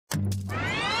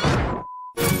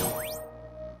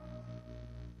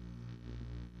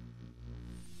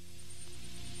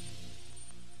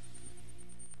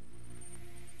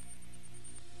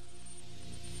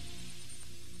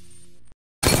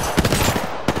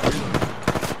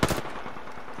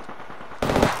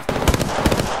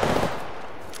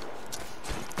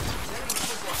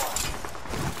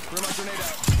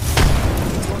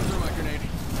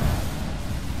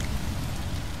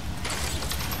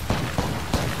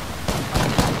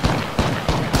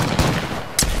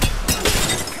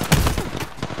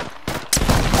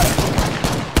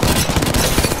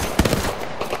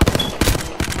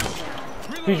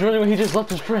He's running away. He just left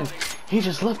his friend. He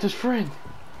just left his friend.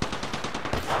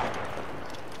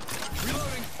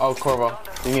 Oh, Corvo,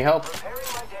 you need help?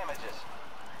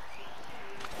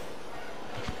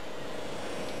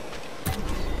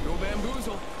 No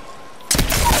bamboozle.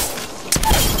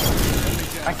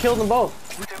 I killed them both.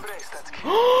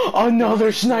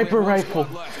 Another sniper rifle.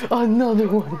 Another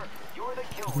one.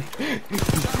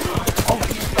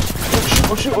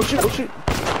 Oh shoot, oh shoot, oh shoot.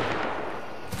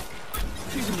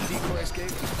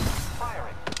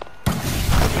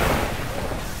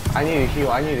 I need a heal,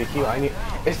 I need a heal, I need...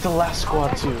 It's the last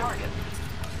squad too.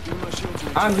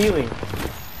 I'm healing.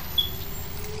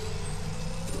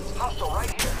 Hostile right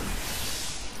here.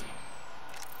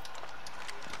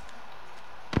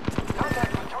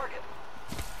 Contact with target.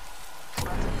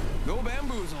 No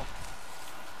bamboozle.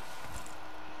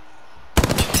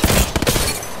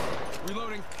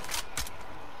 Reloading.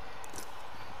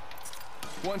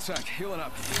 1 sec, healing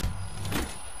up.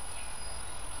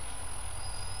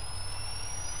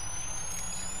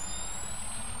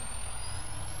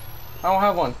 I don't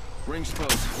have one. Ring's close.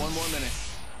 1 more minute.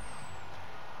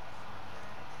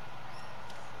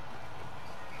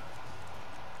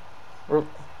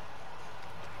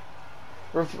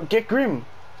 Get Grim.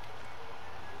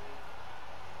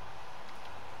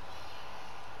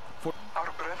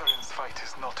 Our brethren's fight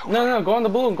is not over. No, go on the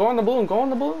balloon, go on the balloon, go on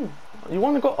the balloon. You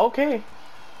want to go? Okay.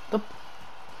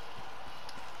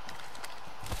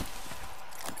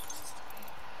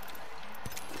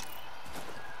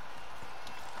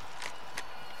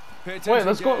 Wait,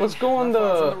 let's go on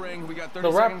the ring. We got 30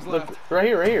 the seconds left. right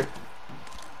here.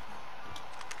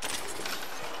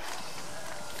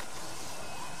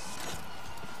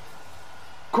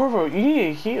 Corvo, you need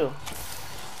a heal.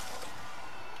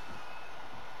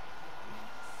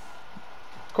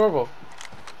 Corvo.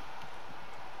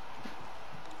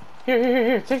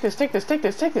 Here. Take this. Bless me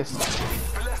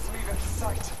with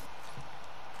sight.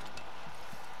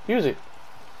 Use it.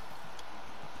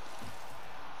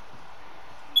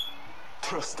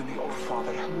 Trust in me, oh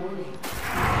Father. Warning.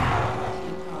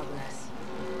 In progress.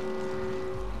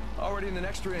 Already in the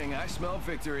next ring. I smell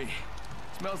victory.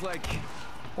 Smells like...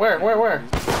 Where? Let's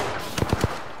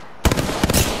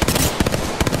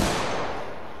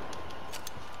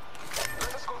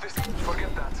go this.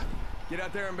 Forget that. Get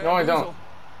out there and No, I don't.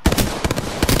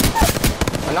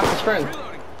 I knocked his friend.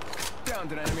 Reloading.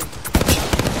 Downed an enemy.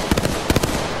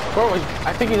 Corvo,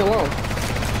 I think he's alone.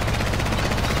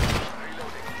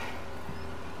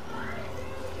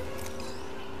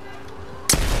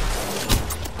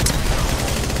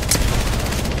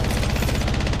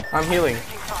 I'm healing.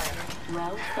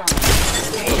 Well done.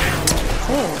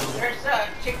 There's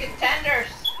chicken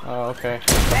tenders, Oh, okay.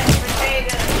 mashed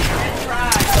potatoes, and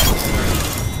fries.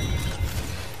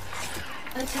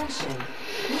 Attention.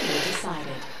 Winner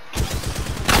decided.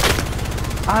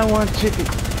 I want chicken.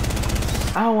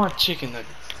 I want chicken nuggets.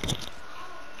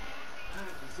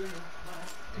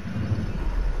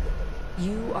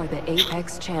 You are the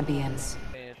Apex champions.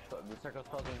 The circle's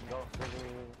closing. Go.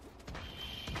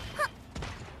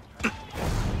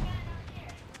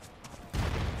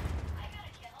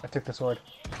 I took the sword.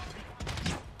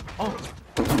 Oh!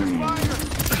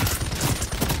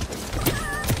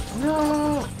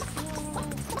 No!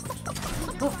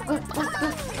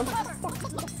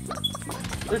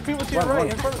 There's people to your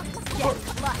right in front of...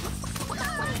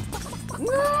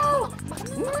 No!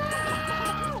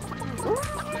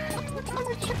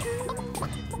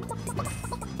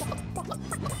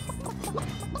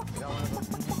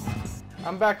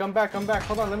 I'm back.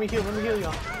 Hold on, let me heal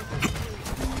y'all.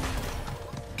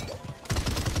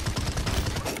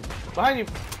 Behind you!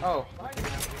 Oh.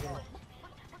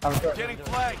 Getting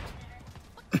flagged.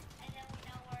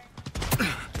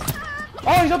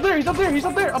 Oh, he's up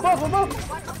there! Above!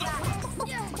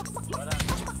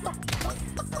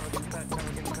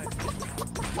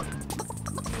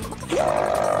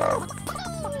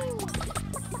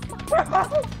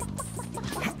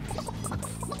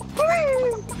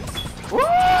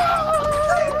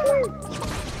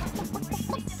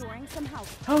 Storing some help.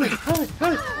 Hurry!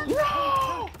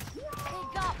 No! They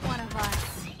got one of us.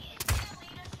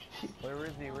 Where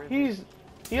is he?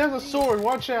 He has a sword,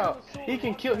 watch out! He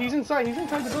can kill, he's inside the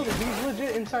building, he's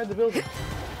legit inside the building.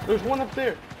 There's one up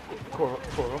there. Coro,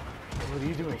 what are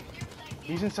you doing?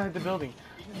 He's inside the building.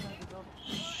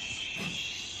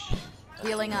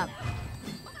 Healing up.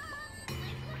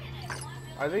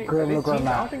 Are they teams? I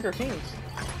don't think they're teams.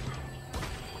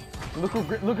 Look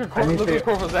at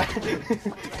Corvo's at.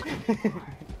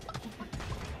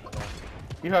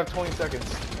 You have 20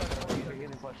 seconds.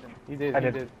 He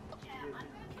did.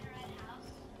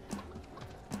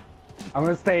 I'm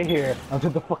gonna stay here until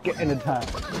the fucking end of time.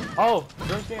 Oh,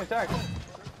 Grim's getting attacked.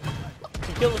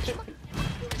 He killed the chick.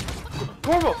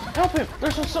 Corvo, help him!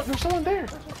 There's someone there!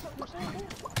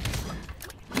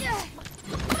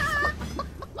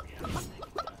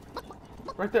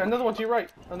 Right there, another one to your right.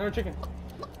 Another chicken.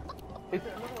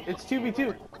 It's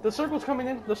 2v2. The circle's coming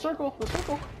in. The circle. There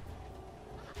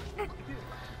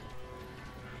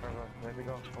we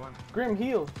go. Come on. Grim,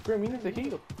 heal. Grim, you need to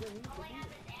heal.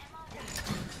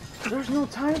 There's no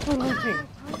time for looting.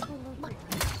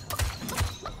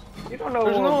 You don't know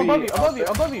There's what no will be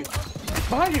above you.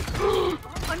 Behind you.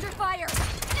 Under fire.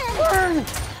 Burn!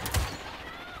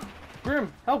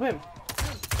 Grim, help him.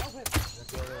 That's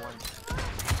the other one.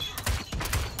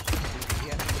 He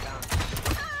has to get down.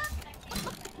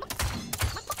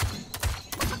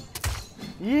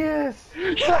 Yes.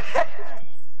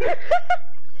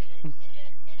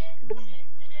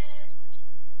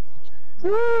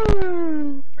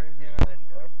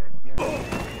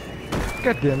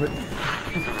 God damn it.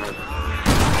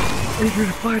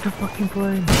 Adrian, fly the fucking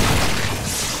plane.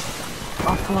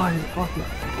 I'll fly it, fuck it.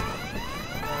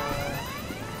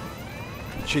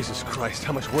 Jesus Christ,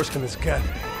 how much worse can this get?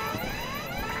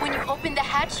 When you open the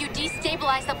hatch, you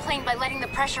destabilize the plane by letting the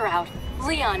pressure out.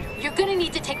 Leon, you're gonna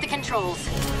need to take the controls.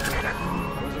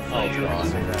 Oh, God.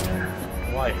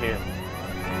 Why him?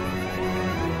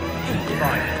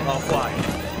 Fine, I'll fly.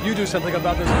 You do something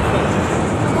about this.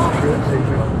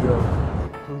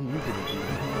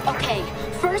 Okay,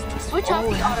 first switch off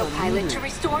the autopilot to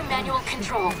restore manual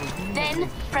control. Then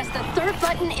press the third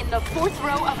button in the fourth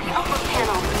row of the upper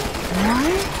panel.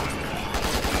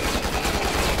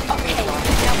 Okay,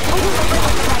 now pull the lever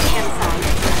on the right-hand side.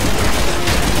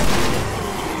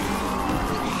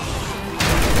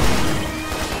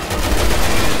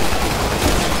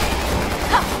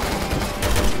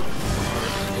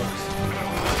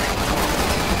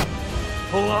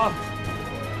 Pull up!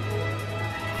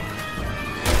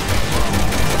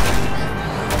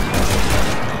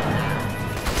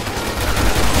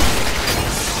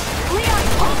 Leon,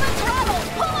 pull the throttle!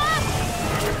 Pull up!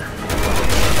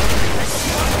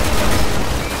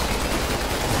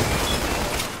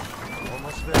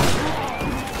 Almost there.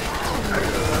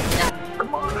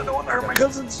 Come on, I don't want to hurt my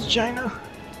cousins in China.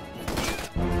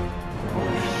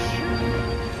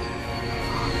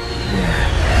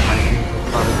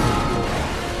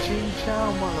 Ching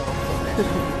chow, motherfucker.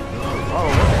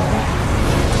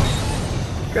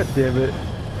 God damn it.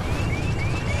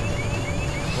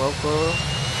 Well, Coro,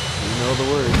 you know the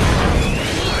words.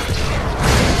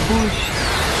 Push.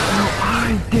 No, I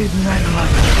did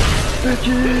 9/11.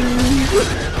 Bitches.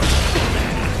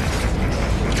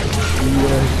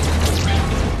 Yes.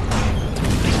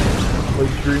 My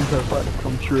dreams have finally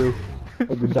come true. I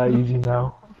can die easy now.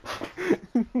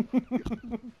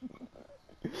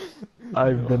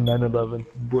 I've been 9/11.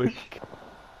 Bush.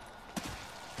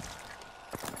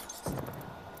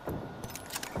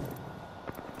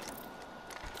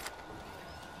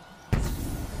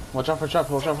 Watch out for traps,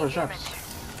 watch out for traps.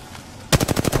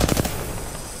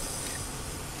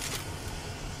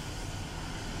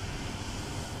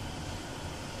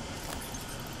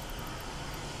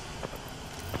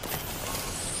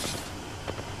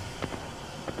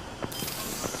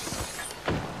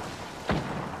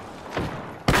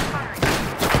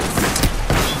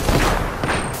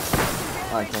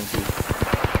 I can't see.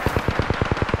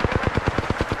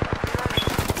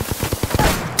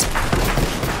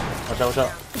 Watch out, watch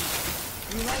out.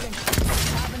 Reloading.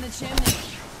 Top in the chimney.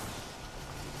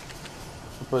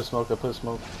 I put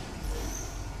smoke.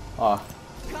 Ah.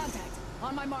 Contact.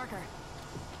 On my marker.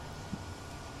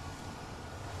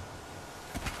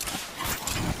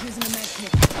 Using a med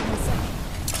kit.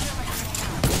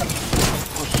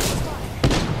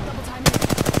 Double time it.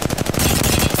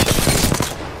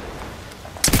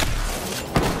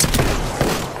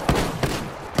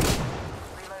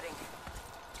 Reloading.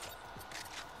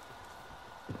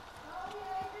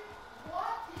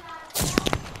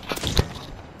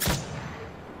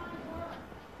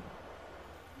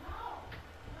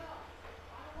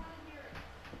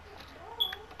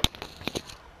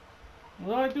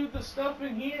 What do I do with the stuff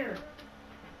in here?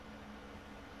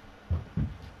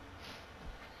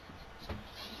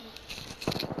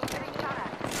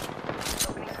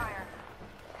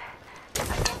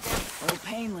 Oh,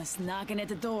 painless. Knocking at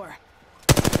the door.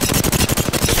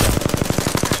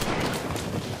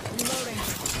 Reloading.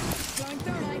 Throwing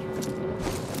thermite.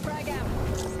 Frag out.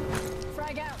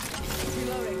 Frag out.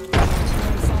 Reloading.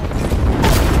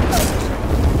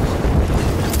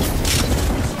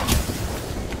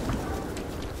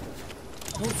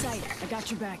 Hold tight. I got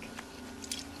your back.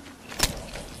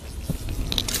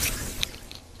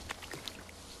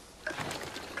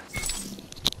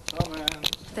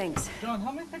 Thanks. John,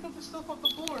 help me pick up the stuff off the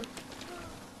floor.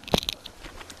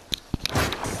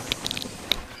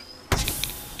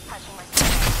 Patching my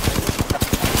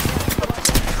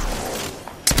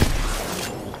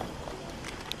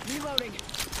Reloading.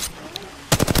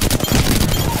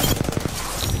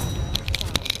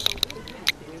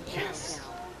 Yes.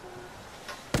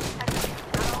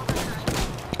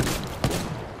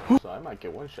 So I might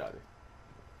get one-shotted.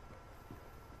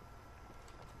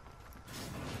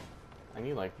 I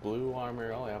need like blue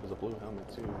armor. All I have is a blue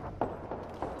helmet too.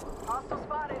 hostile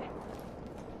spotted.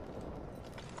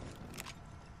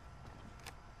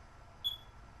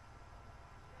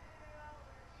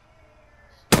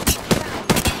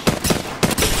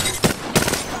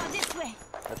 This way.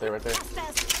 Right there, right there.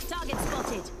 Fast. Target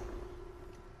spotted.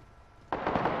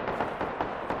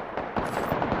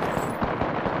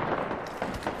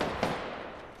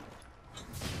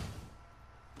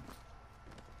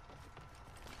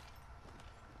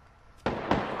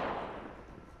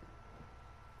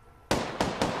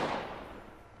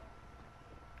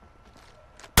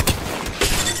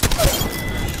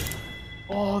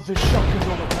 Oh, the shotgun's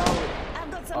overpowered.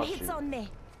 I've got some Oh, hits shoot. on me.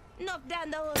 Knock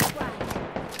down the whole squad.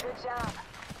 Good job.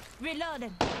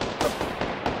 Reloading.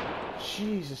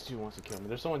 Jesus, dude wants to kill me.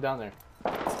 There's someone down there.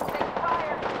 Take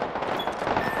fire.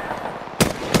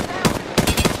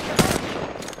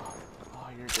 Oh,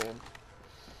 you're dead.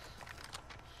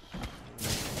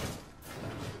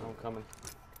 I'm coming.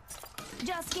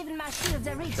 Just giving my shields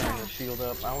a Trying to recharge. shield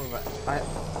up. I'm coming.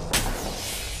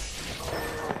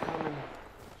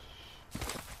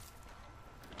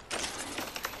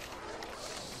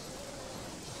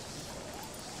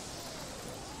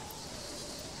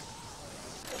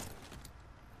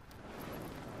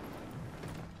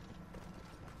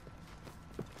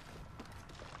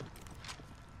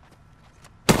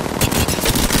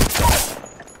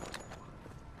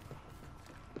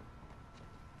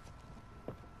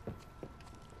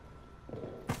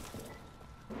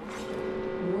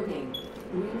 Warning.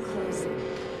 Ring closing.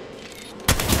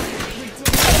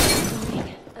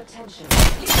 Attention.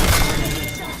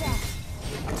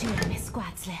 Two enemy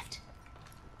squads left.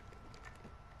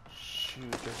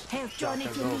 Shoot, this Help Johnny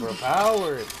shotgun's to leave.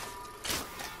 overpowered.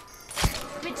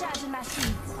 Recharging my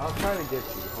shields. I'll try to get you.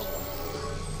 Hold on.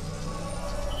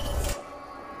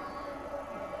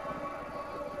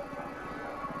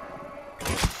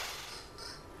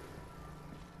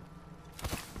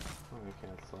 Oh, I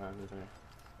can't slide under there.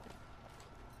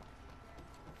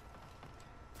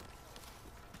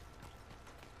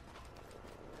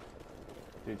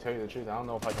 Dude, tell you the truth, I don't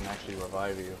know if I can actually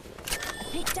revive you.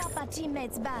 Picked up a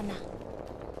teammate's banner.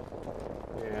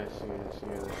 Yeah, I see it, I see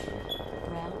it.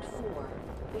 Round 4.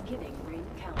 Beginning ring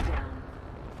countdown.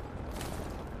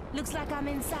 Looks like I'm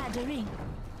inside the ring.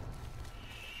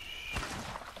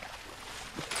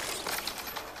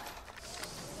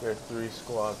 There are 3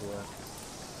 squads left.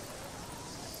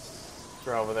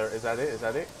 They're over there. Is that it? Is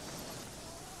that it?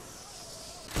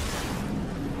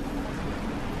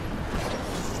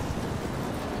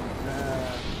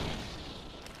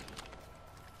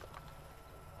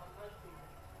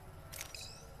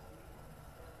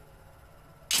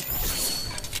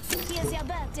 Here's your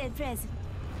birthday present.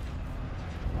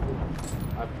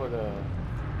 I put a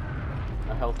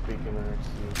health beacon next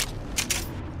to you.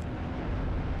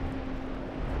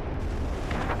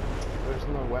 There's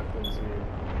no weapons here.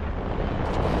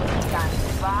 Time to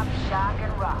rock, shock,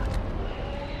 and rock.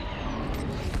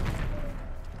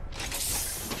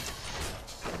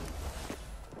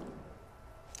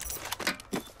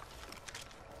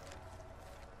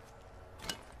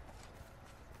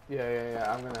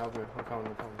 Yeah, I'm gonna help you. I'm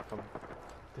coming.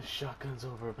 The shotgun's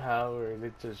overpowered.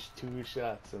 It's just 2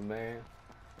 shots, man.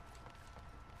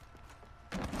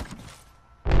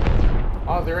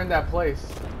 Oh, they're in that place.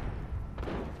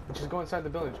 Just go inside the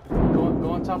building.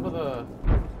 Go on top of the...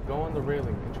 Go on the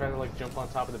railing and try to, like, jump on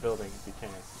top of the building if you can.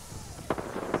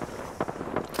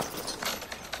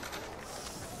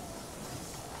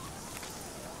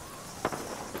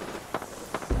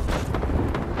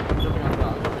 Jumping on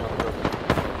the building.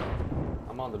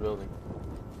 I'm on the building.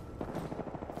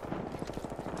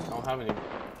 I don't have any.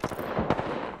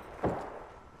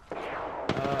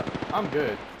 I'm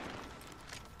good.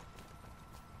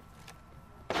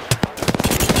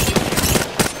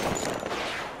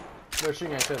 They're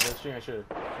shooting at each other. Wait. I'm shooting.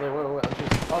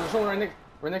 Oh, there's someone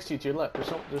right next to you, to your left.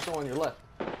 There's someone on your left.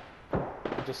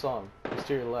 I just saw him. He's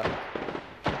to your left.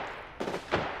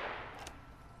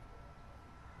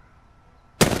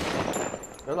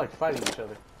 They're like fighting each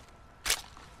other.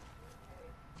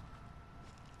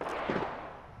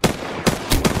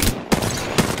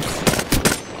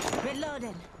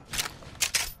 Reloading.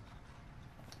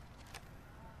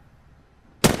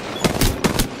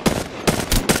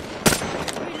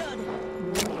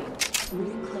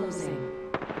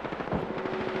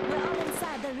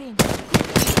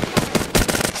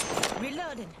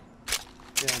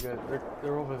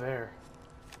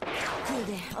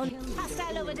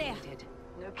 there.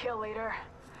 New kill leader.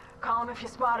 Call him if you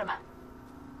spot him.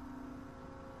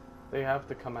 They have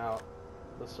to come out.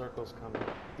 The circle's coming.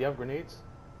 Do you have grenades?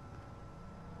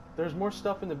 There's more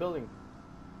stuff in the building.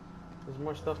 There's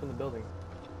more stuff in the building.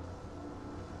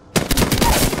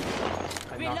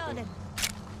 I knocked him. Reloading.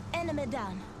 Enemy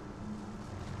down.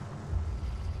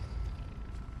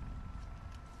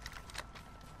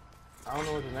 I don't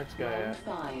know where the next guy Round at.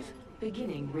 5.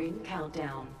 Beginning ring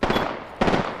countdown.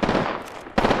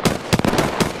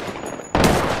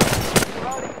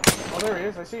 Oh, there he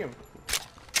is. I see him.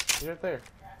 He's right there.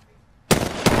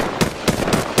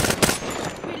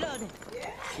 Reloading.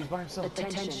 He's by himself.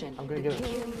 Attention. I'm gonna get him.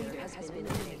 Kill leader has been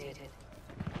eliminated.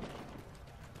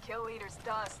 Kill leader's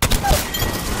dust.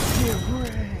 Get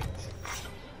wrecked.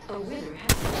 A winner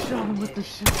has been Shot him with the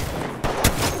shit.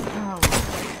 Ow.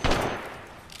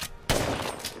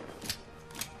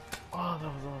 Oh,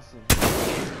 that was awesome.